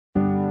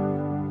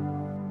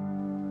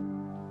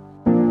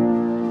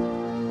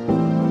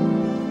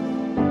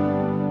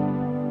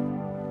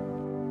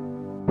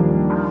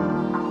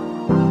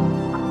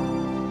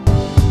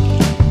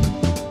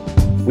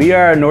We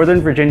are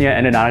Northern Virginia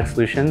Endodontic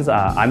Solutions.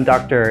 I'm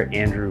Dr.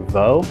 Andrew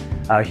Vo.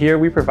 Here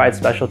we provide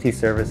specialty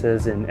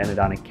services in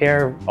endodontic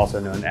care, also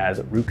known as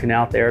root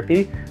canal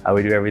therapy.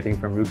 We do everything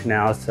from root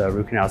canals to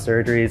root canal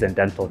surgeries and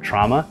dental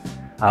trauma.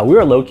 We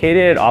are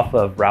located off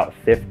of Route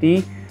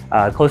 50,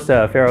 close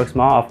to Fairfax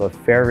Mall off of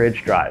Fair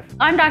Ridge Drive.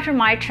 I'm Dr.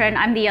 Trinh.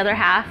 I'm the other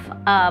half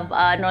of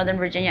Northern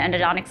Virginia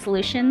Endodontic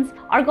Solutions.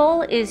 Our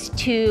goal is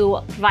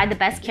to provide the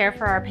best care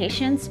for our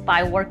patients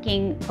by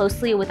working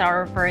closely with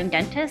our referring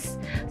dentists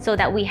so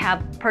that we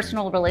have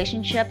personal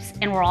relationships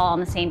and we're all on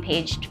the same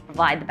page to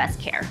provide the best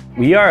care.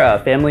 We are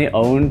a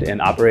family-owned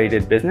and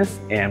operated business,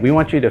 and we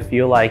want you to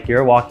feel like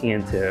you're walking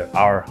into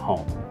our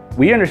home.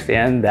 We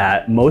understand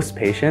that most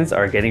patients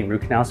are getting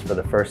root canals for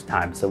the first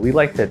time, so we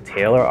like to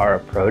tailor our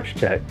approach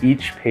to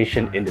each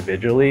patient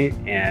individually,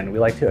 and we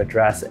like to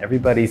address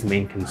everybody's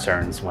main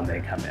concerns when they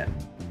come in.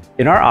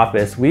 In our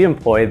office, we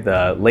employ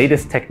the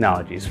latest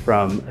technologies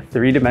from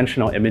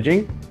three-dimensional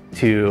imaging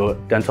to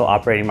dental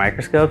operating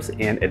microscopes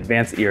and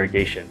advanced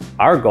irrigation.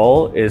 Our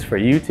goal is for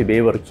you to be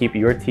able to keep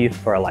your teeth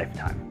for a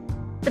lifetime.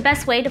 The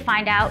best way to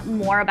find out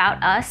more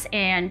about us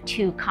and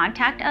to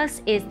contact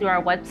us is through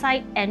our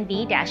website,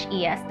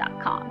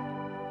 nv-es.com.